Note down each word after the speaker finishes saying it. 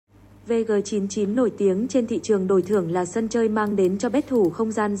VG99 nổi tiếng trên thị trường đổi thưởng là sân chơi mang đến cho bet thủ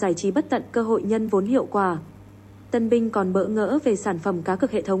không gian giải trí bất tận, cơ hội nhân vốn hiệu quả. Tân binh còn bỡ ngỡ về sản phẩm cá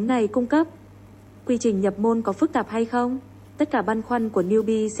cược hệ thống này cung cấp. Quy trình nhập môn có phức tạp hay không? Tất cả băn khoăn của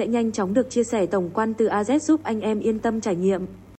newbie sẽ nhanh chóng được chia sẻ tổng quan từ AZ giúp anh em yên tâm trải nghiệm.